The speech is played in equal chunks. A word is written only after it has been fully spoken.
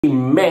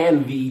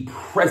Man, the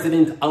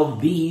president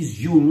of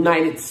these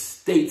United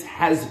States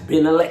has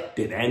been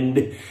elected,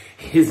 and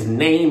his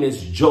name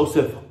is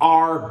Joseph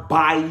R.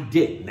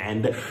 Biden,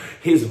 and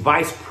his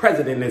vice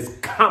president is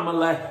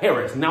Kamala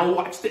Harris. Now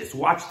watch this,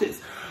 watch this.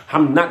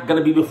 I'm not going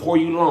to be before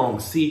you long.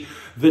 See,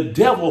 the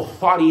devil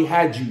thought he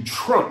had you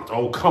trumped.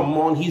 Oh, come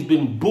on. He's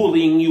been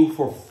bullying you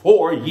for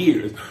 4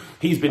 years.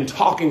 He's been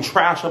talking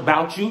trash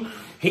about you.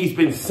 He's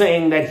been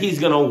saying that he's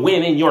going to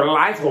win in your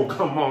life. Oh,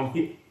 come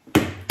on.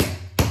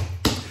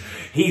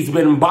 He's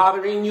been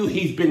bothering you.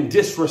 He's been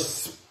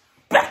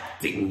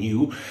disrespecting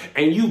you.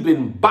 And you've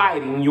been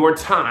biding your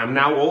time.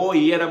 Now, oh,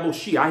 yeah,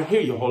 I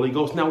hear you, Holy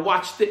Ghost. Now,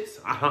 watch this.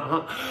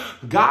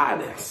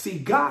 God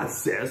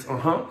says,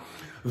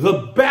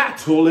 the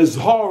battle is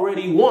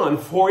already won,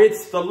 for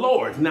it's the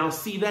Lord's. Now,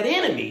 see that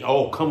enemy.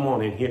 Oh, come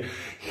on in here.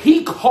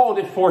 He called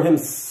it for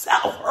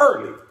himself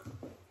early.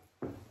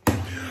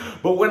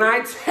 But when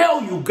I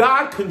tell you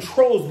God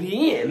controls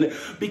the end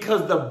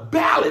because the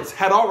ballots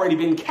had already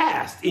been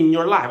cast in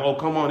your life. Oh,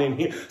 come on in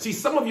here. See,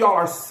 some of y'all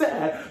are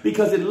sad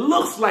because it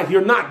looks like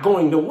you're not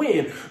going to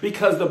win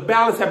because the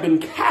ballots have been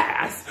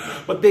cast,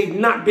 but they've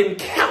not been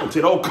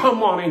counted. Oh,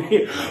 come on in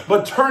here.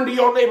 But turn to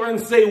your neighbor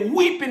and say,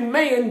 weeping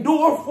may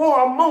endure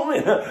for a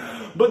moment,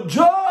 but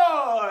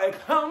joy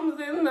comes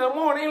in the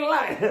morning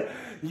light.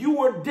 You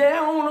were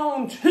down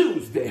on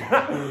Tuesday.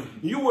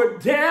 You were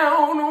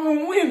down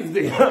on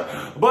Wednesday.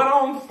 But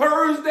on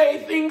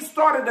Thursday, things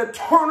started to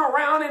turn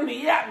around in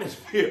the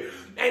atmosphere.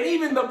 And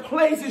even the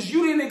places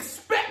you didn't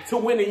expect to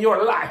win in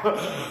your life.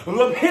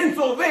 The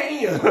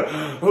Pennsylvania,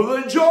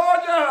 the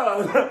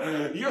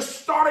Georgia, you're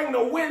starting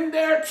to win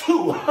there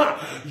too.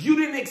 You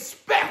didn't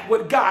expect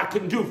what God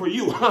can do for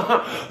you.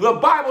 The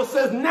Bible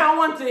says,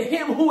 now unto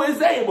him who is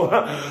able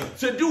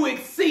to do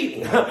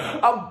exceeding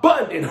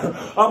abundant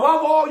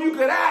above all you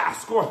could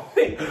ask or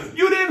think.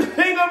 You didn't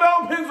think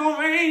about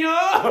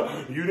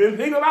Pennsylvania. You didn't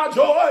think about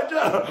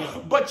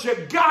Georgia, but you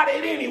got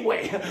it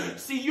anyway.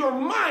 See, your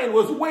mind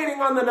was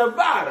waiting on the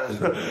Nevada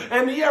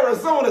and the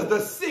Arizonas,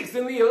 the 6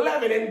 and the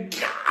 11, and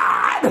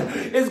God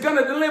is going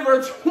to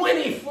deliver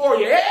 20 for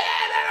you.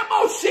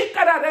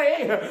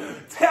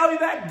 Tell you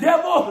that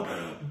devil,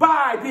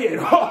 Biden.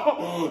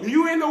 Oh,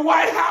 you in the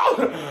White House?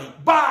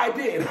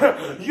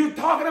 Biden. You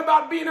talking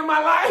about being in my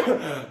life?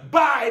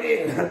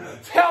 Biden.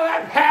 Tell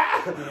that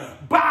path,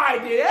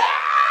 Biden.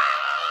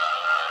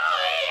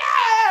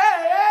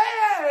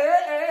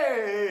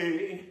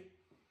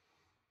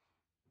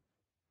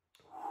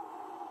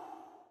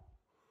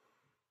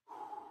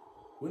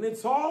 When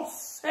it's all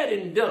said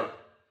and done,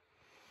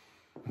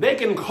 they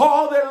can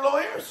call their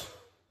lawyers.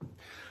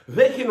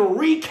 They can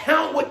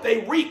recount what they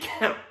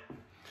recount.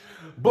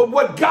 But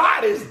what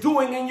God is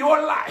doing in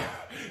your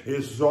life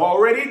is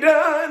already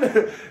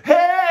done.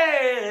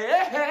 Hey,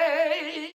 hey.